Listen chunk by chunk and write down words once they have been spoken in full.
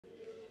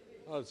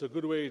Well, it's a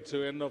good way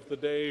to end off the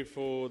day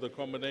for the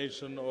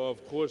combination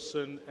of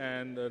Corson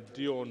and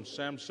Dion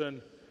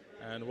Sampson.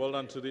 And well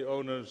done to the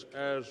owners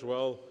as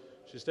well.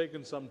 She's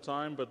taken some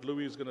time, but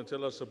Louis is going to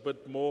tell us a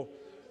bit more.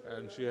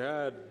 And she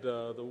had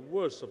the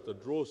worst of the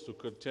draws to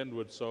contend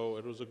with, so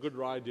it was a good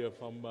ride here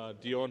from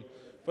Dion.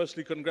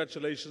 Firstly,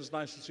 congratulations.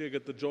 Nice to see you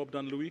get the job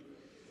done, Louis.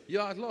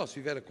 Yeah, at last.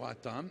 We've had a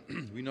quiet time.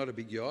 We're not a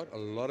big yard. A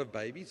lot of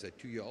babies. They're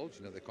 2-year-olds.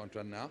 You know, they can't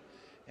run now.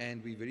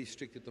 And we're very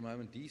strict at the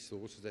moment. These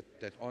horses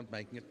that aren't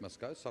making it must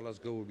go. Salah's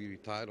girl will be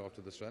retired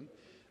after this run.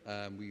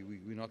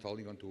 We're not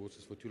holding on to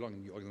horses for too long.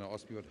 And you're going to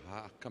ask me,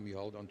 how come you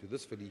hold on to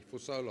this filly for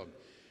so long?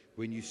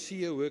 When you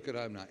see her work at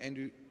home now,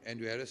 Andrew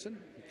Harrison,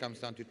 he comes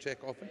down to track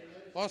often,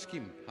 ask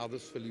him how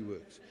this filly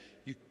works.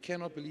 You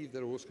cannot believe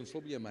that a horse can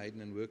still be a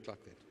maiden and work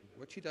like that.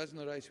 What she does in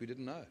the race, we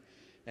didn't know.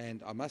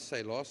 And I must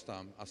say, last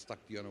time I stuck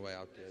Dion away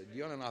out there.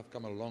 Dion and I have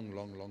come a long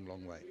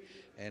way.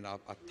 And I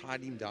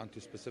tied him down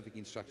to specific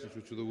instructions,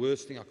 which were the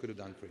worst thing I could have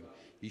done for him.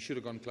 He should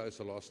have gone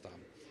closer last time.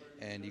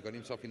 And he got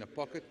himself in a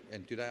pocket.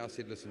 And today I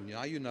said, listen,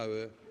 now you know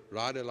her,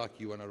 ride her like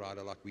you want to ride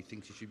her, like we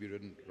think she should be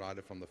ridden, ride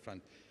her from the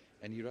front.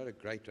 And he rode a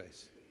great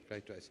race.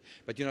 Great race.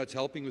 But, you know, it's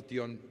helping with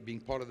Dion being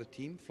part of the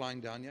team,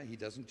 flying down here. He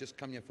doesn't just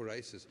come here for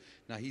races.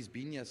 Now, he's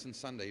been here since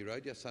Sunday. He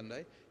rode here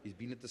Sunday. He's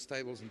been at the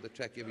stables and the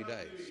track every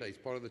day. So he's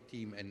part of the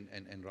team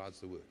and rides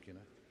the work, you know.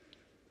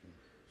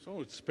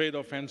 So it's paid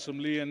off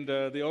handsomely. And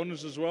the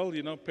owners as well,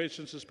 you know,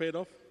 patience has paid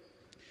off?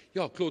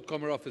 Yeah, Claude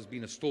Komarov has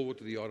been a stalwart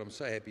to the yard. I'm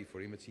so happy for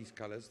him. It's his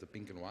colours, the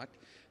pink and white.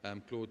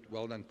 Claude,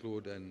 well done,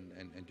 Claude, and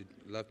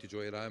love to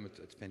enjoy it home.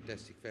 It's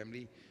fantastic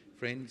family,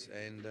 friends,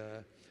 and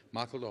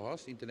Michael de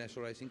Haas,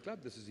 International Racing Club.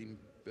 This is him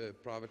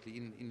privately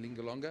in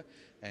Lingalonga,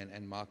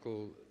 and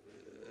Michael,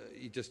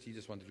 he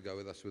just wanted to go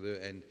with us with her,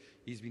 and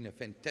he's been a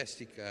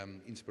fantastic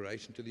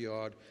inspiration to the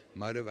yard,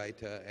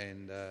 motivator,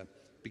 and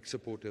big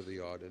supporter of the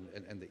yard,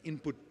 and the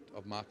input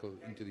of Michael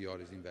into the yard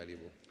is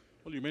invaluable.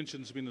 Well, you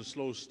mentioned it's been a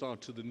slow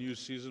start to the new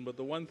season, but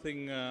the one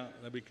thing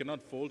that we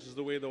cannot fault is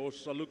the way the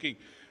horses are looking.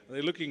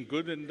 They're looking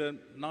good, and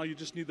now you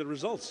just need the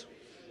results.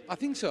 I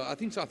think so. I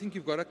think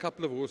you've got a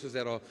couple of horses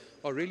that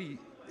are really,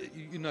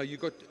 you know, you've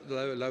got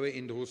lower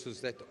end horses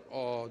that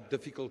are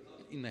difficult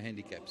in the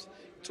handicaps.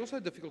 It's also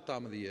a difficult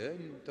time of the year.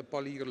 And the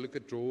poly, you've got to look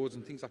at draws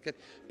and things like that.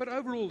 But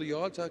overall, the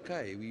yard's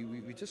okay.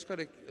 We just got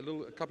a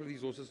couple of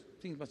these horses.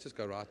 Things must just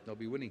go right, and they'll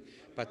be winning.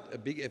 But a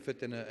big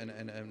effort and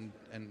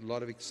a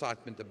lot of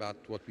excitement about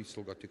what we've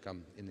still got to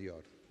come in the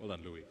yard. Well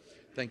done, Louis.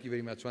 Thank you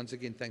very much. Once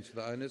again, thanks to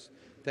the owners.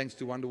 Thanks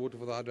to Wonderwater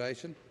for the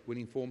hydration.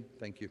 Winning form.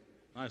 Thank you.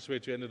 Nice way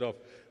to end it off.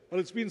 Well,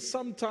 it's been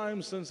some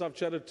time since I've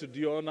chatted to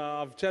Dion.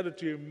 I've chatted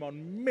to him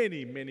on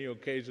many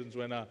occasions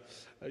when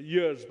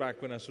years back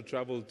when I used to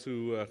travel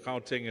to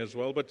Gauteng as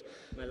well. But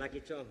my lucky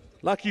charm.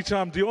 Lucky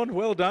charm, Dion.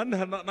 Well done.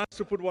 Nice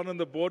to put one on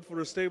the board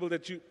for a stable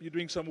that you're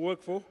doing some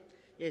work for.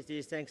 Yes,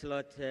 Deez, thanks a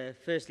lot.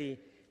 Firstly,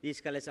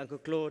 these colours, Uncle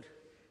Claude,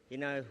 you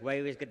know,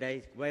 way we've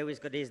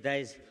got these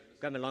days,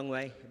 come a long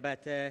way.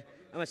 But I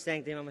must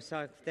thank them. I must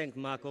thank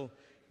Michael,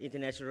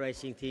 International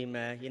Racing Team,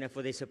 you know,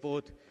 for their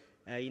support.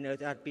 You know,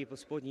 without people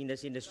supporting in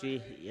this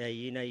industry,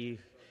 you know, you're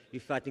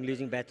fighting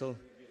losing battle.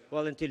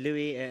 Well, and to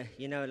Louis,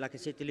 you know, like I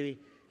said to Louis,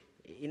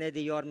 you know,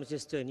 the yard must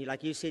just turn.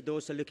 Like you said,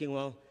 those are looking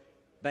well,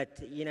 but,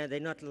 you know,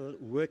 they're not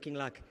working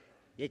like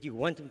yet you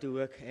want them to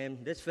work.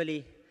 And this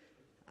filly,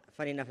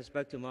 funny enough, I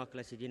spoke to Michael.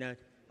 I said, you know,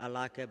 I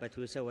like her, but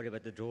we were so worried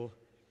about the draw.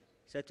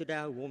 So today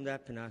I warmed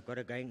up and I got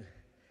her going.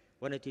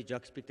 1 or 2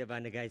 jocks picked up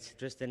behind the gates.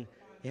 Tristan,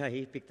 yeah,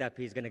 he picked up.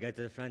 He's going to go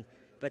to the front.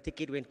 But the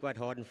kid went quite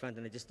hard in front,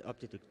 and I just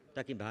opted to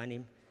tuck him behind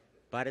him.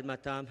 Bided my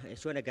time,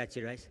 showing a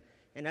gutsy race.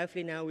 And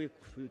hopefully now we've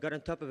got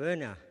on top of her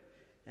now.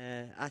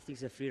 I think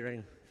it's a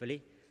free-running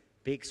filly.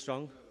 Big,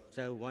 strong,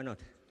 so why not?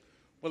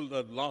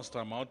 Well, last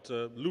time out,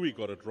 Louis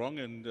got it wrong,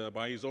 and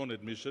by his own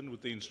admission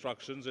with the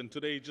instructions. And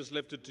today he just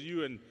left it to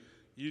you, and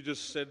you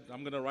just said,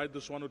 I'm going to ride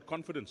this one with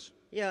confidence.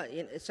 Yeah,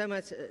 so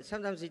much.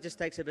 Sometimes it just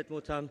takes a bit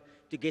more time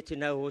to get to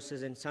know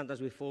horses, and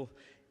sometimes we fall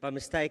by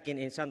mistake,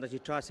 and sometimes you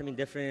try something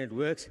different and it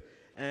works.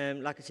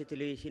 Like I said to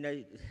Louis, you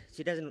know,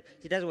 she doesn't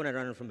want to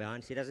run from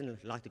behind. She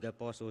doesn't like to go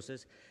past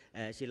horses.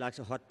 She likes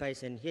a hot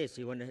pace, and yes,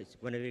 she won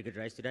a very good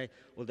race today.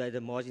 Although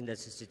the margin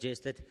that's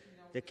suggested,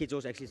 the kids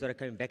also actually started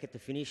coming back at the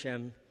finish.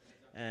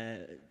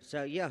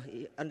 So yeah,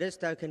 on this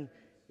token,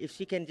 if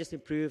she can just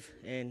improve,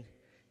 and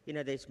you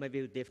know, there's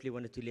maybe definitely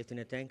 1 or 2 left in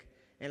the tank.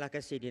 And like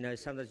I said, you know,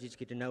 sometimes you just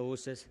get to know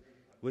horses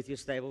with your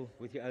stable,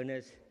 with your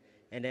owners,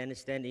 and they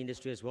understand the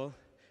industry as well.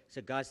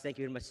 So guys, thank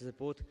you very much for the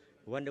support.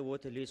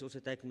 Wonderwater, Louis also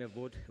taken me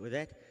aboard with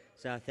that,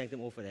 so I thank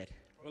them all for that.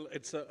 Well,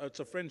 it's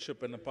a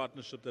friendship and a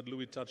partnership that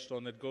Louis touched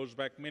on that goes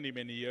back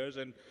many years,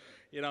 and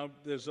you know,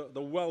 there's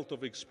the wealth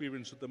of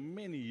experience with the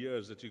many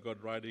years that you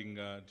got riding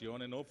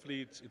Dion, and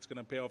hopefully it's going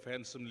to pay off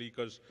handsomely,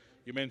 because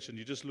you mentioned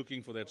you're just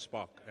looking for that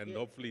spark, and yeah,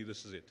 hopefully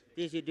this is it.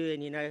 Yes, you do,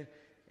 and you know,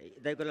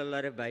 they've got a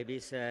lot of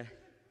babies.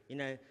 You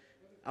know,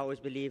 I always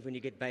believe when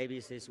you get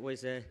babies, there's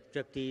always a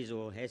striptease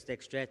or hashtag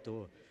strat,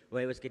 or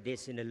we always get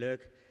this in the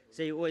lurk.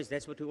 So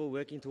that's what we're all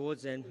working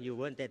towards, and you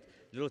want that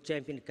little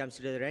champion that comes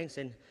through the ranks,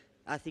 and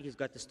I think he's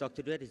got the stock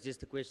to do it. It's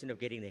just a question of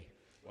getting there.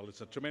 Well,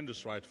 it's a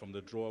tremendous ride from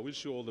the draw. I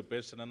wish you all the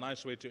best and a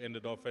nice way to end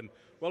it off. And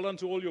well done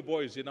to all your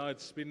boys. You know,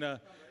 it's been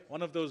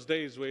one of those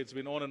days where it's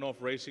been on and off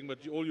racing,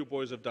 but all your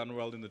boys have done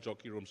well in the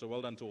jockey room. So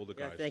well done to all the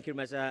Yeah, guys. thank you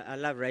very much. I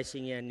love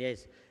racing here, and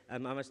yes, I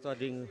must start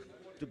doing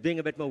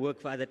a bit more work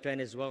for other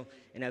trainers as well,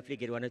 and hopefully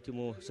get 1 or 2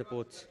 more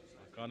supports.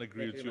 I can't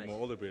agree Thank with you you very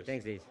more. much. All the best.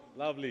 Thanks, Liz.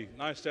 Lovely.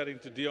 Nice chatting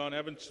to Dion. I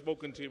haven't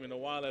spoken to him in a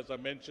while, as I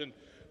mentioned,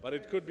 but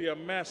it could be a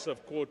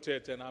massive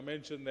quartet. And I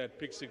mentioned that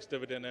Pick 6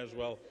 dividend as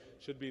well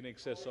should be in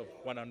excess of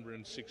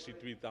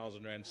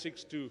 163,000 Rand.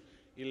 6, 2,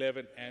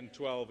 11, and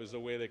 12 is the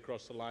way they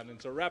cross the line. And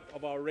it's a wrap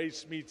of our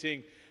race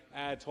meeting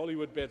at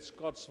Hollywood Bet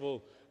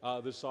Scottsville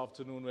this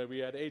afternoon, where we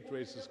had 8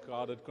 races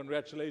carded.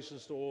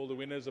 Congratulations to all the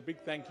winners. A big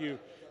thank you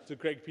to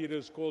Craig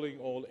Peters calling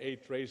all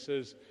 8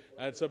 races.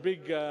 It's a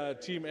big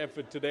team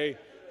effort today.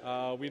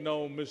 We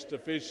know Mr.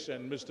 Fish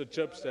and Mr.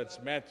 Chips,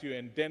 that's Matthew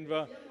and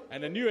Denver.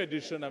 And a new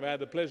addition, I've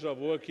had the pleasure of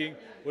working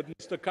with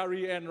Mr.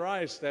 Curry and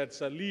Rice, that's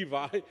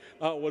Levi,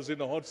 was in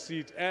the hot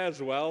seat as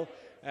well.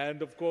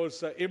 And of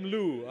course,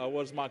 Imlu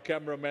was my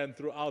cameraman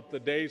throughout the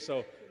day.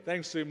 So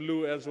thanks to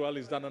Imlu as well,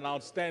 he's done an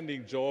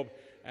outstanding job.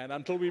 And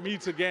until we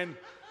meet again,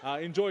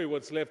 enjoy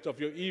what's left of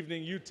your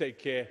evening. You take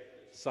care.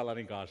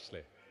 Salani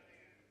Gashle.